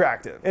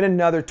unattractive. In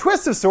another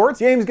twist of sorts,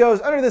 James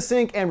goes under the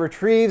sink and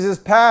retrieves his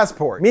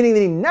passport, meaning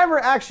that he never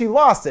actually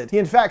lost it. He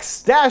in fact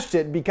stashed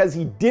it because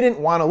he didn't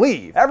want to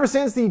leave. Ever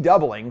since the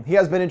doubling, he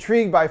has been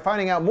intrigued by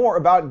finding out more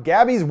about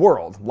Gabby's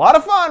world. A lot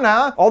of fun,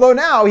 huh? Although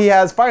now he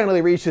has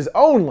finally reached his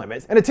own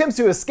limit and attempts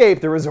to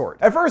escape the resort.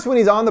 At first, when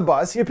he's on the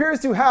bus, he appears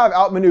to have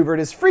outmaneuvered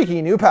his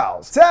freaky new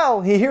pals.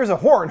 Till he hears a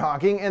horn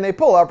honking and they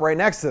pull up right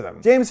next to them.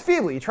 James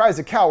feebly tries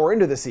to cower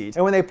into the seat,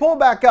 and when they pull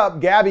back up,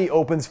 Gabby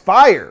opens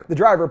fire. The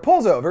driver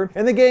pulls over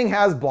and the gang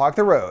has blocked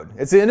the road.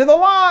 "It's the end of the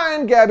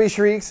line," Gabby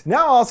shrieks.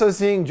 Now also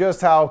seeing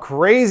just how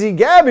crazy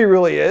Gabby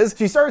really is,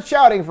 she starts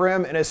shouting for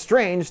him in a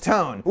strange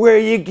tone. "Where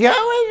you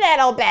going,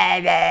 little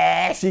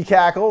baby?" she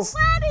cackles.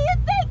 Where do you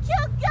think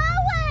you're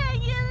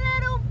going, you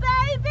little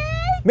baby?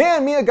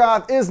 Man, Mia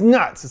Goth is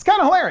nuts. It's kind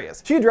of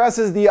hilarious. She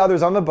addresses the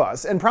others on the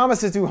bus and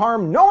promises to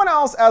harm no one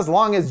else as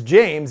long as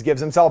James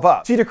gives himself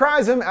up. She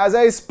decries him as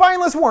a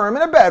spineless worm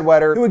and a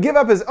bedwetter who would give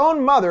up his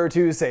own mother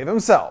to save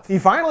himself. He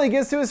finally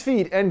gets to his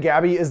feet and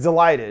Gabby is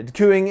delighted,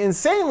 cooing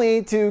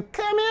insanely to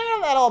 "Come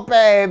here, little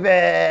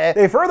baby."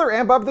 They further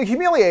amp up the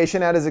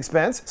humiliation at his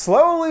expense,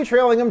 slowly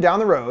trailing him down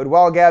the road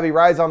while Gabby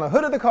rides on the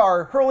hood of the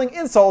car, hurling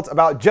insults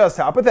about just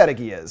how pathetic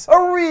he is.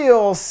 A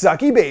real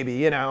sucky baby,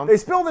 you know. They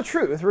spill the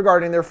truth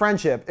regarding their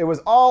friendship. It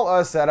was all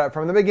a setup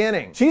from the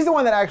beginning. She's the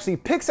one that actually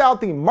picks out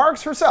the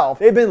marks herself.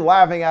 They've been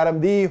laughing at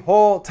him the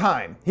whole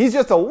time. He's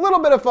just a little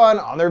bit of fun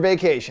on their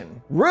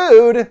vacation.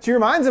 Rude. She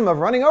reminds him of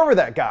running over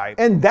that guy.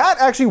 And that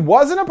actually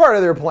wasn't a part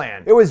of their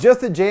plan. It was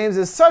just that James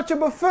is such a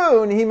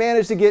buffoon, he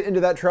managed to get into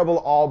that trouble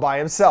all by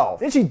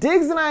himself. Then she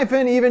digs the knife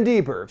in even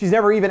deeper. She's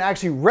never even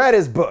actually read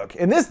his book,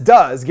 and this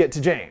does get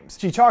to James.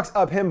 She chalks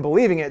up him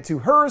believing it to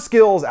her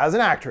skills as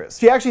an actress.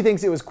 She actually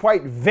thinks it was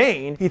quite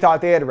vain he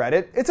thought they had read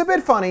it. It's a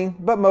bit funny,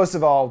 but most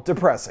of all,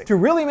 depressing. To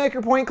really make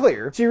her point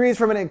clear, she reads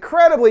from an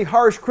incredibly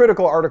harsh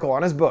critical article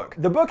on his book.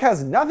 The book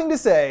has nothing to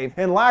say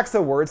and lacks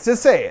the words to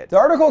say it. The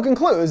article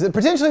concludes that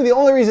potentially the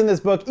only reason this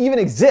book even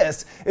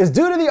exists is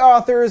due to the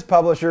author's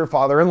publisher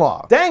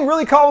father-in-law. Dang,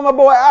 really calling my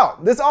boy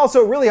out. This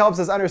also really helps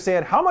us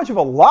understand how much of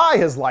a lie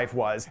his life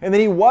was, and that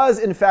he was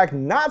in fact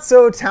not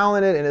so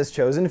talented in his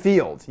chosen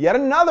field. Yet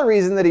another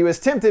reason that he was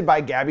tempted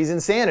by Gabby's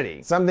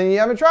insanity. Something you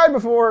haven't tried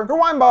before. Her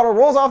wine bottle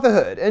rolls off the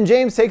hood, and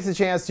James takes the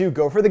chance to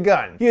go for the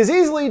gun. He is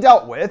easily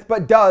dealt with,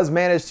 but does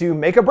manage to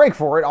make a break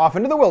for it off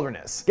into the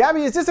wilderness.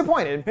 Gabby is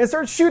disappointed and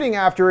starts shooting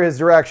after his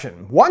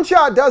direction. One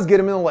shot does get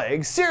him in the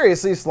leg,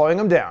 seriously slowing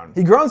him down.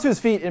 He groans to his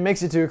feet and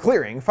makes it to a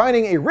clearing,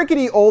 finding a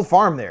rickety old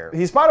farm there.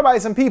 He's spotted by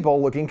some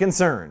people looking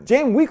concerned.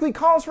 James weakly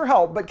calls for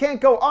help but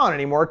can't go on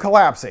anymore,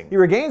 collapsing. He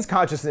regains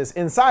consciousness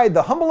inside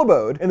the humble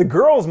abode, and the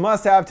girls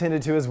must have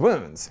tended to his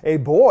wounds. A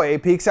boy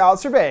peeks out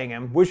surveying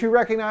him, which we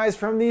recognize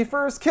from the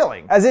first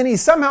killing, as in he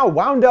somehow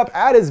wound up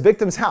at his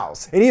victim's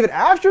house, and even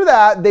after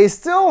that they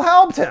still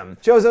helped him.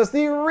 Shows us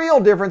the real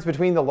difference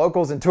between the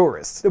locals and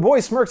tourists. The boy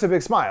smirks a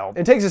big smile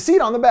and takes a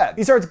seat on the bed.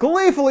 He starts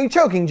gleefully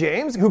choking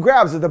James, who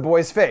grabs at the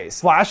boy's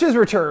face. Flashes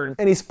return,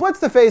 and he splits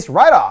the face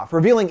right off,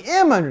 revealing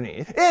M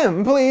underneath.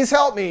 "M, please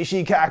help me,"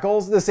 she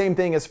cackles, the same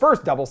thing as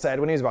first double said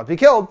when he was about to be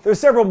killed. There's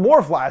several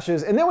more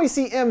flashes, and then we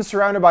see M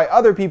surrounded by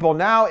other people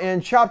now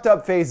in chopped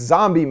up face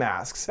zombie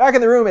masks. Back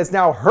in the room, it's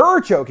now her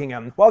choking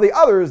him, while the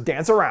others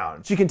dance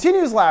around. She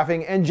continues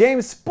laughing, and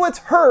James splits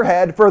her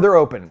head further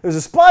open. There's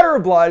a splatter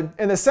of blood,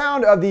 and the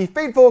sound of the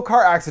fateful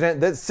car accident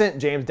that sent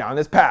James down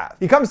this path.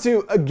 He comes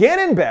to again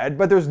in bed,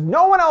 but there's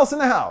no one else in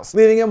the house,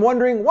 leaving him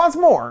wondering once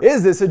more,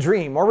 is this a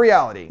dream or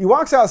reality? He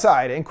walks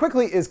outside and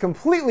quickly is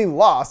completely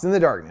lost in the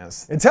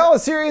darkness, until a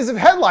series of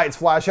headlights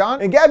flash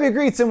on, and Gabby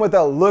greets him with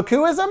a "Look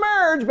who has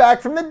emerged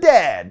back from the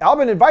dead."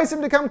 Albin invites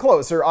him to come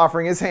closer,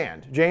 offering his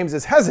hand. James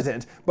is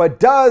hesitant, but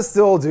does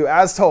still do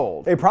as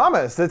told. They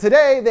promise that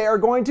today they are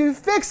going to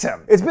fix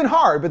him. It's been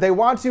hard, but they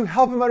want to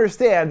help him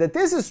understand that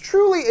this is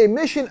truly a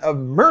mission of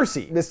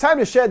mercy. It's time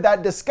to shed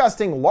that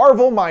disgusting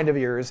larval mind of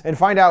yours and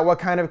find out what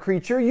kind of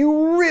creature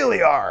you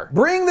really are.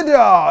 "Bring the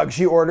dog,"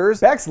 she orders.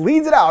 Bex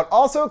leads it out,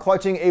 also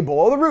clutching a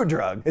bowl of the root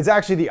drug. It's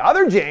actually the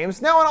other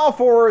James, now on all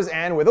fours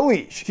and with a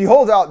leash. She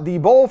holds out the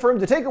bowl for him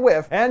to take a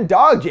whiff, and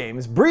Dog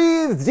James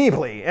breathes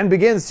deeply and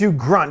begins to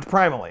grunt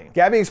primally.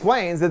 Gabby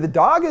explains that the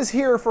dog is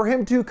here for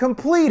him to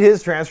complete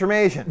his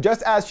transformation.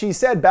 Just as she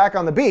said back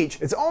on the beach,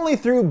 it's only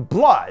through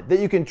blood that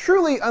you can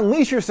truly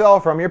unleash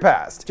yourself from your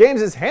past.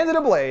 James is handed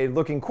a blade,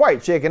 looking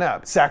quite shaken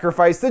up.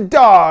 Sacrifice the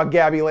dog,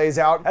 Gabby lays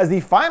out, as the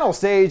final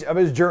stage of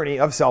his journey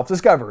of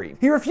self-discovery.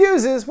 He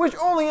refuses, which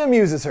only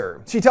amuses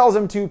her. She tells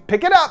him to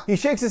pick it up. He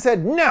shakes his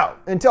head no,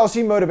 until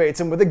she motivates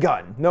him with a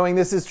gun, knowing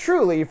this is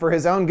truly for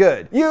his own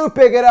good. "You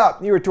pick it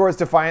up," he retorts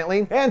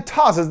defiantly, and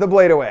tosses the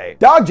blade away.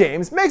 Dog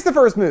James makes the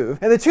first move,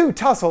 and the two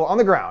tussle on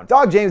the ground.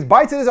 Dog James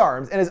bites at his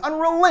arms and is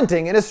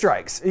unrelenting in his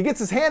strikes. He gets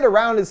his hand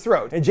around his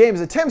throat, and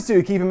James attempts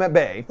to keep him at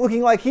bay,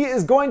 looking like he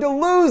is going to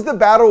lose the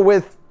battle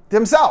with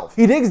himself.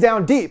 He digs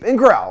down deep and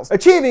growls,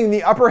 achieving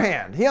the upper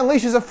hand. He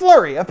unleashes a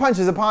flurry of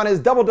punches upon his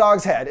double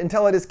dog's head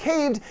until it is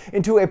caved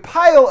into a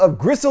pile of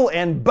gristle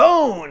and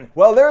bone.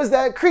 Well, there's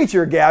that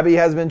creature Gabby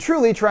has been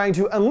truly trying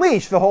to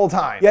unleash the whole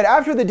time. Yet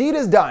after the deed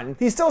is done,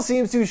 he still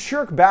seems to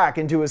shirk back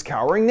into his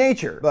cowering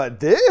nature. But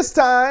this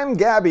time,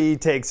 Gabby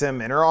takes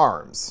him in her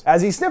arms.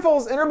 As he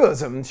sniffles in her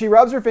bosom, she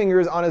rubs her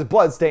fingers on his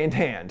blood-stained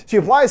hand. She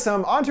applies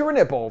some onto her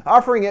nipple,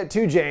 offering it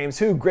to James,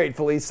 who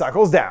gratefully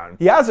suckles down.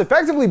 He has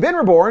effectively been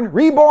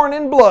reborn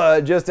in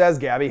blood, just as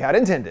Gabby had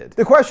intended.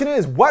 The question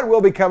is, what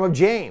will become of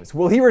James?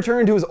 Will he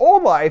return to his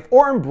old life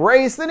or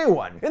embrace the new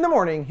one? In the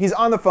morning, he's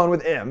on the phone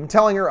with Em,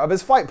 telling her of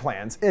his flight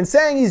plans and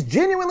saying he's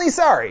genuinely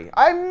sorry.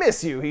 "I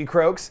miss you," he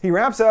croaks. He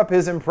wraps up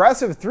his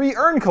impressive 3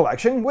 urn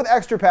collection with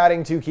extra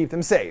padding to keep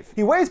them safe.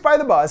 He waits by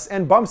the bus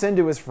and bumps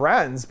into his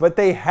friends, but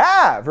they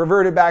have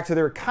reverted back to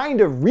their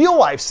kind of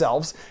real-life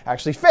selves,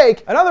 actually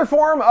fake, another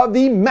form of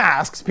the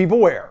masks people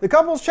wear. The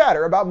couples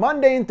chatter about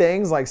mundane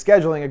things like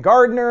scheduling a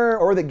gardener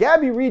or that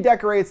Gabby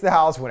redecorates the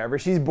house whenever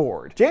she's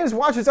bored. James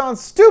watches on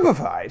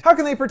stupefied. How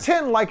can they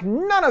pretend like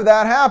none of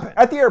that happened?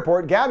 At the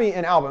airport, Gabby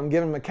and Album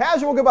give him a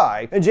casual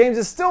goodbye, and James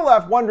is still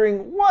left wondering,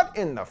 what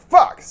in the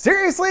fuck?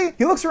 Seriously?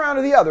 He looks around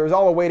to the others,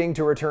 all awaiting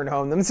to return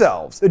home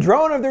themselves. The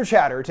drone of their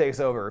chatter takes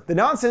over, the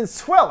nonsense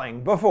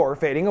swelling before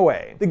fading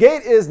away. The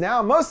gate is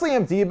now mostly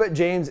empty, but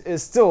James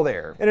is still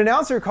there. An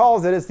announcer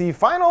calls that it's the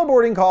final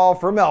boarding call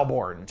for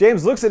Melbourne.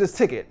 James looks at his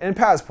ticket and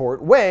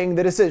passport, weighing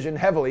the decision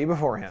heavily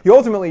before him. He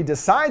ultimately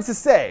decides to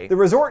stay, the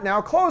resort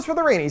now closed for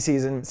the rainy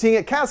season, seeing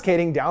it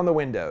cascading down the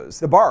windows.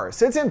 The bar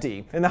sits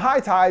empty, and the high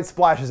tide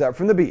splashes up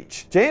from the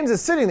beach. James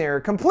is sitting there,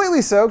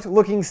 completely soaked,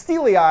 looking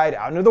steely-eyed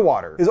out into the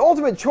water. His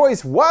ultimate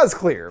choice was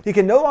clear. He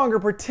can no longer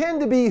pretend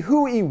to be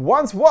who he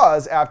once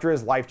was after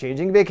his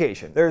life-changing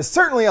vacation. There's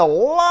certainly a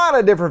lot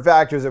of different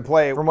factors at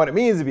play, from what it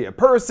means to be a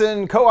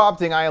person,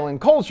 co-opting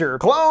island culture,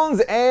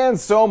 clones, and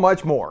so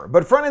much more.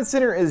 But front and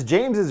center is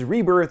James's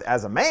rebirth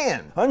as a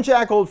man,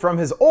 unshackled from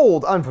his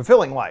old,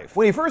 unfulfilling life.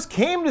 When he first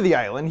came to the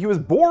island, he was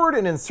bored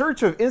and in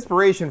search of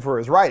inspiration for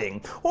his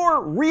writing,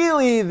 or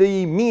really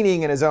the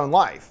meaning in his own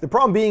life. The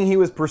problem being he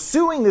was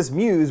pursuing this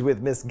muse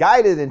with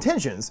misguided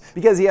intentions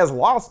because he has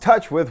lost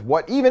touch with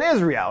what even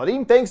is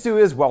reality thanks to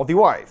his wealthy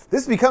wife.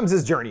 This becomes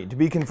his journey, to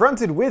be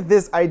confronted with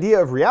this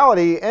idea of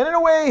reality and in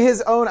a way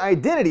his own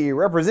identity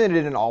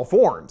represented in all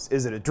forms.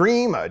 Is it a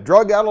dream, a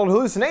drug-addled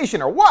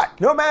hallucination, or what?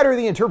 No matter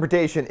the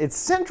interpretation, its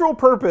central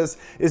purpose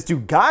is to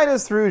guide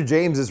us through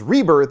James's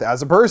rebirth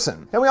as a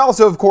person. And we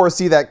also of course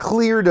see that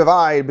clear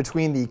divide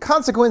between the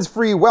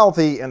consequence-free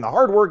wealthy and the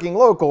hardworking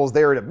locals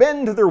there to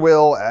bend to their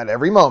will at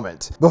every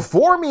moment.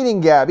 Before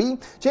meeting Gabby,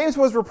 James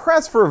was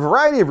repressed for a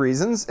variety of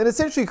reasons and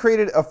essentially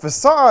created a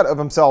facade of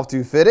himself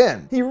to fit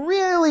in. He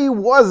really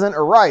wasn't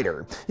a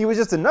writer. He was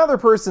just another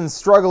person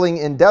struggling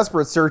in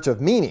desperate search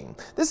of meaning.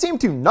 This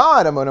seemed to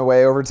gnaw him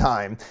away over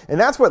time, and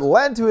that's what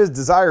led to his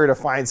desire to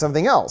find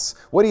something else.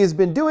 What he has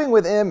been doing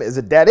with Em is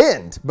a dead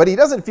end, but he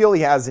doesn't feel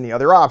he has any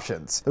other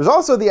options. There's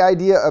also the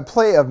idea of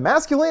play of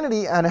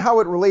masculinity and how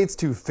it relates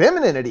to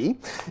femininity.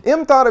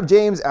 Em thought of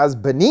James as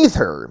beneath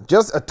her,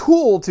 just a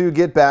tool to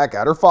get back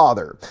at her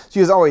father. She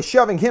is always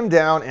shoving him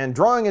down and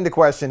drawing into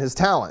question his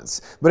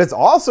talents. But it's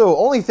also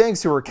only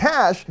thanks to her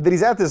cash that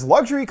he's at this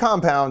luxury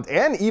compound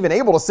and even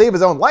able to save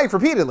his own life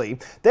repeatedly,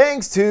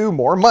 thanks to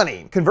more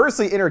money.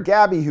 Conversely, enter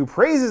Gabby, who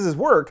praises his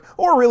work,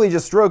 or really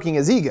just stroking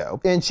his ego,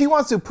 and she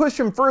wants to push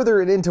him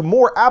further and into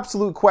more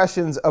absolute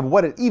questions of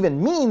what it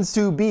even means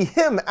to be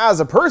him as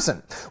a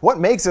person. What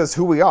makes us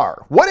who we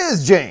are? What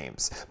is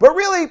James? But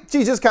really,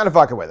 she's just kind of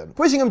fucking with him,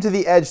 pushing him to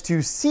the edge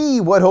to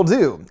see what he'll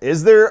do.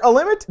 Is there a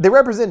limit? They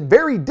represent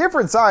very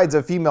different sides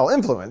of female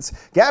influence.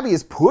 Gabby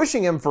is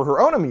pushing him for her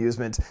own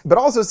amusement, but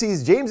also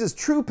sees James's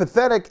true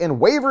pathetic and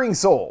wavering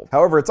soul.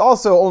 However, it's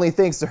also only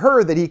thanks to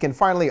her that he can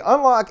finally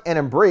unlock and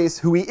embrace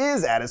who he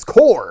is at his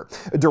core.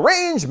 A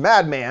deranged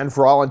madman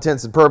for all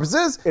intents and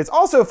purposes. It's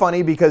also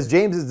funny because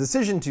James's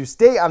decision to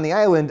stay on the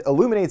island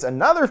illuminates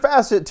another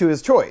facet to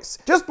his choice.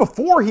 Just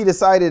before he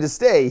decided to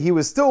stay, he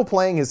was still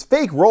playing his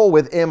fake role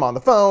with Em on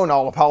the phone,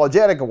 all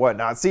apologetic and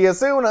whatnot. See you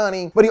soon,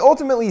 honey. But he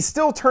ultimately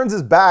still turns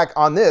his back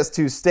on this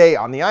to stay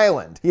on the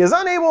island. He is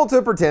unable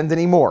to pretend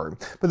anymore.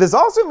 But this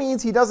also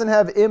means he doesn't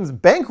have Em's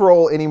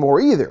bankroll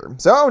anymore either.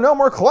 So no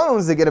more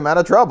clones to get him out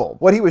of trouble.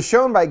 What he was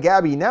shown by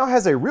Gabby now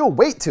has a real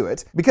weight to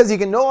it because he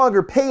can no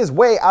longer pay his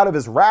way out of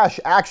his rash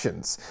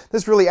actions.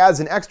 This really adds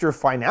an extra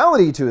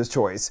finality to his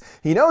choice.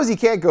 He knows he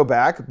can't go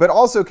back, but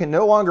also can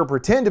no longer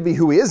pretend to be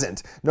who he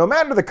isn't, no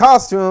matter the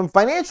cost to him,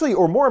 financially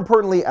or more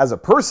importantly as a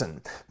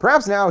person.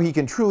 Perhaps now he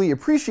can truly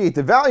appreciate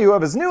the value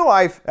of his new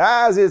life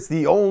as it's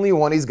the only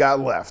one he's got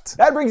left.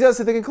 That brings us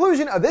to the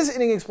conclusion of this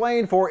Ending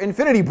Explained for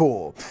Infinity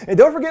Pool. And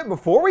don't forget,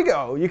 before we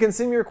go, you can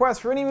send me requests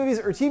for any movies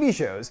or TV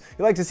shows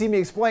you'd like to see me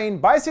explain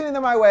by sending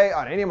them my way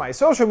on any of my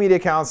social media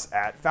accounts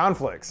at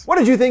FoundFlix. What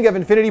did you think of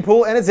Infinity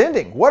Pool and its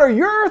ending? What are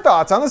your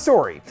thoughts on the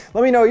story?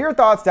 Let me know your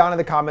thoughts down in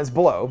the comments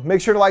below.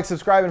 Make sure to like,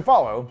 subscribe, and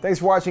follow. Thanks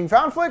for watching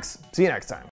FoundFlix. See you next time.